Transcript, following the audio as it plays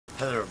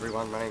Hello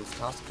everyone, my name's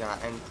Tusker,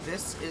 and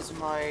this is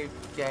my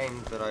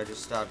game that I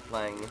just started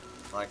playing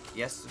like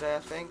yesterday I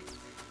think,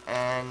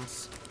 and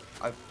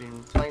I've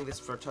been playing this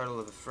for a total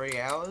of 3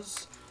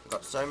 hours. I've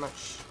got so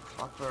much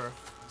copper,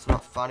 it's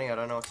not funny, I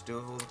don't know what to do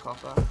with all the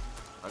copper.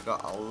 I've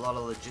got a lot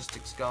of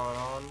logistics going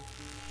on,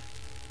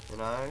 you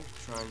know,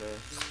 trying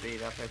to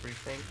speed up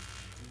everything,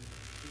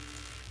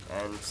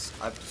 and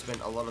I've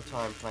spent a lot of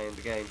time playing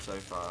the game so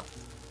far.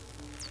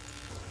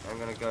 I'm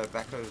going to go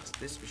back over to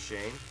this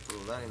machine, put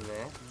all that in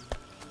there.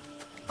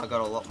 I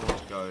got a lot more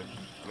to go.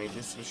 I mean,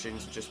 this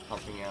machine's just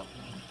pumping out.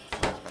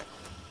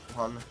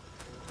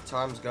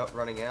 Time's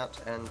running out,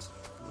 and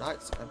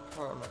night's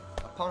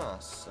upon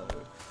us. So,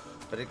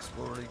 better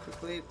explore really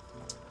quickly.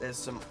 There's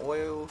some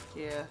oil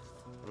here,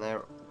 and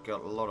they've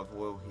got a lot of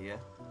oil here.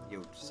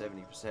 Yield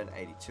 70%,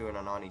 82, and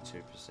a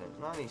 92%.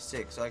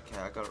 96. Okay,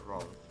 I got it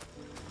wrong.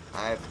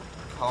 I have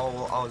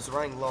coal. I was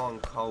running low on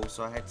coal,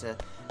 so I had to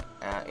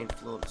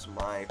influence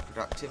my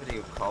productivity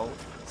of coal,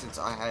 since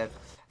I have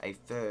a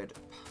third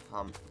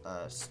pump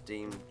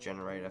steam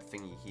generator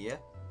thingy here.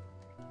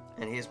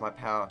 And here's my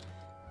power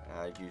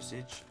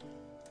usage.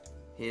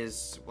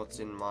 Here's what's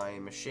in my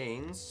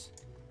machines.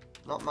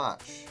 Not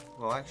much.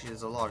 Well, actually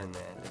there's a lot in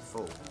there. They're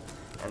full.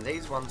 And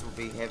these ones will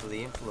be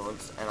heavily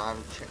influenced, and I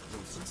haven't checked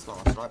them since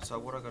last night. So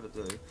what I got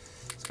to do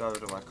is go over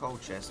to my coal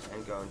chest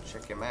and go and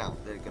check them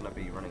out. They're going to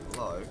be running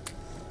low,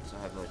 so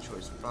I have no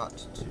choice but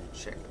to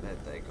check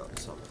that they got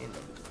some in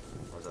them,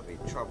 or I'll be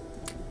in trouble.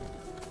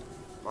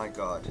 My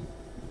god.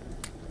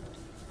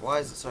 Why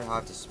is it so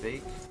hard to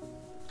speak?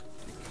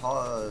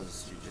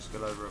 Because you just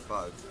got over a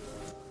bug.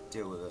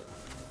 Deal with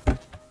it.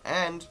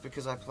 And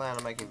because I plan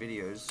on making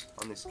videos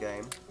on this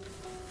game.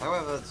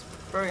 However, it's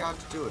very hard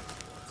to do it,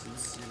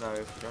 since, you know,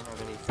 if you don't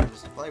have any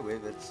friends to play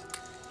with, it's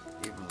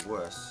even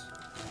worse.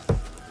 Do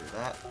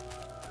that.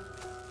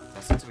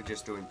 Now, since we're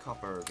just doing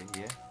copper over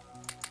here.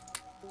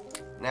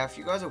 Now, if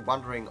you guys are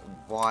wondering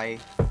why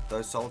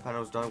those solar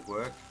panels don't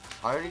work,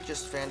 I only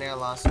just found out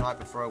last night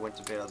before I went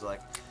to bed. I was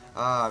like,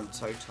 I'm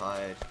so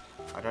tired.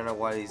 I don't know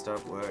why these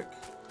don't work.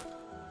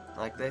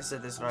 Like, they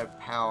said there's no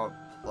power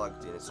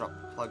plugged in. It's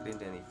not plugged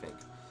into anything.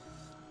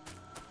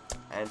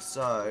 And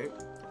so,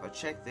 if I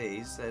check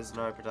these, there's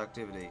no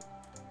productivity.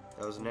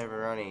 There was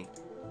never any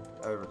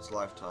over its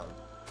lifetime.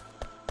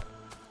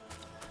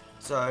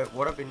 So,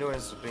 what I've been doing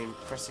is I've been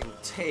pressing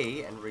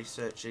T and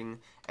researching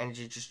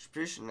energy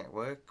distribution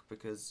network,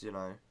 because, you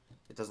know,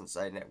 it doesn't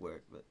say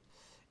network, but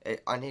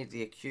I need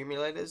the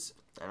accumulators,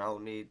 and I'll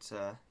need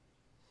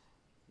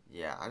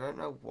yeah, I don't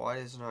know why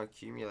there's no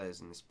accumulators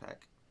in this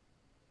pack.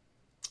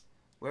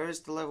 Where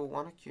is the level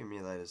 1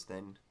 accumulators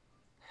then?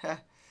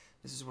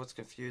 This is what's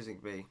confusing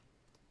me.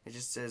 It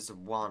just says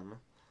 1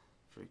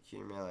 for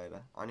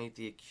accumulator. I need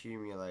the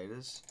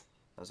accumulators,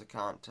 as I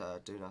can't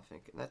do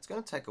nothing. And that's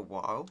going to take a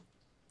while.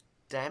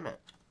 Damn it.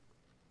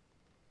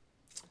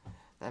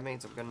 That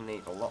means I'm going to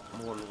need a lot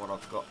more than what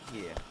I've got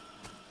here.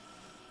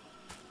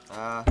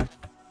 I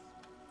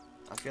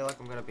feel like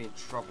I'm going to be in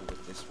trouble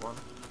with this one.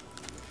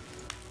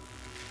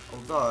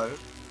 Although,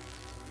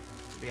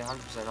 to be 100%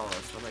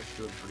 honest, I'm actually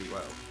doing pretty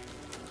well.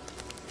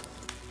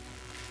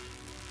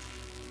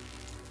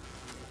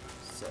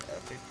 So,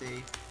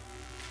 50,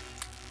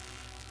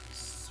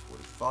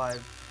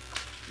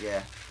 45,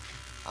 yeah,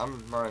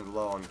 I'm running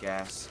low on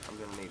gas. I'm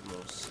going to need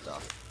more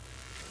stuff.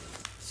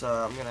 So,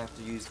 I'm going to have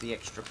to use the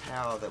extra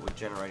power that we're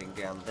generating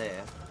down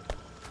there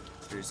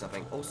to do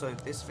something. Also,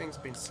 this thing's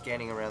been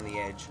scanning around the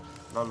edge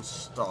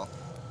non-stop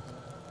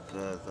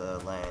for the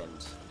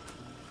land,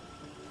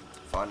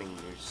 finding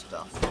new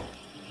stuff.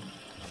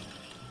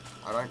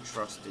 I don't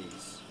trust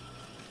these.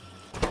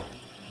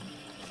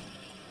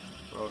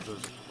 What I'll do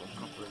is put more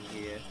copper in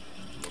here,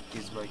 more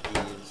gizmo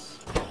gears,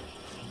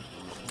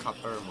 more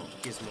copper, more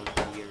gizmo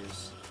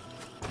gears.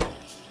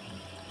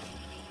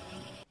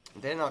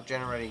 They're not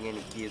generating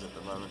any gears at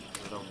the moment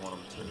because I don't want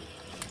them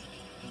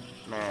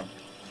to. Man,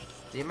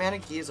 the amount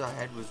of gears I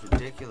had was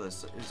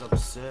ridiculous. It was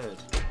absurd.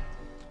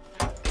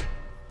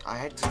 I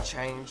had to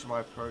change my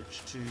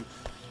approach to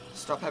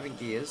stop having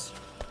gears,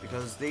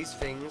 because these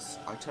things,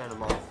 I turn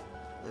them off.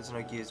 There's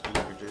no gears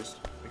being produced,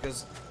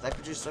 because they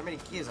produce so many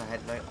gears I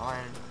had no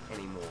iron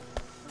anymore.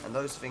 And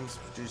those things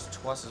produce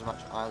twice as much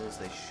iron as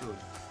they should,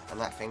 and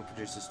that thing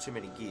produces too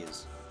many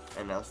gears,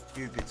 and a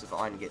few bits of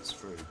iron gets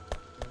through.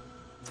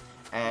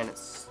 And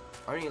it's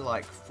only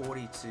like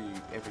 40 to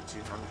every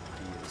 200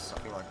 gears,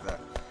 something like that.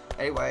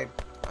 Anyway,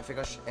 I think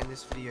I should end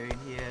this video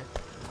here.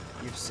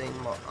 You've seen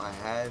what I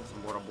have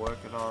and what I'm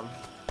working on.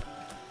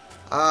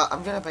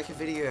 I'm going to make a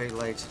video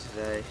later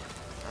today.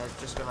 I'm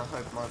just going to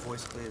hope my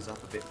voice clears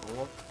up a bit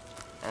more,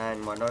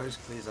 and my nose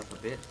clears up a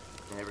bit,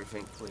 and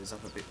everything clears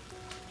up a bit.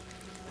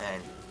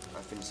 And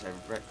I finished having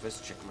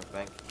breakfast, checking my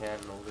bank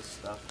account and all this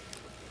stuff.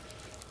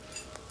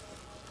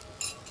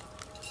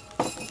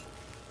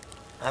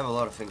 I have a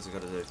lot of things I've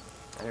got to do.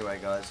 Anyway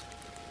guys,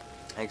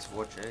 thanks for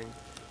watching.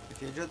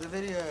 If you enjoyed the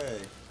video,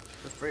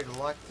 feel free to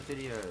like the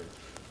video.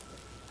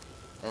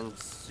 And,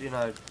 you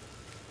know,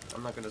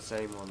 I'm not going to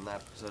say more than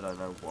that because I don't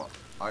know what.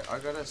 I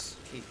gotta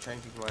keep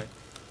changing my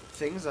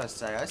things I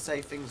say. I say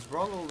things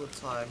wrong all the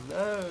time.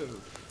 No.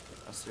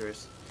 I'm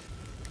serious.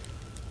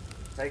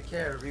 Take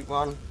care,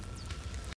 everyone.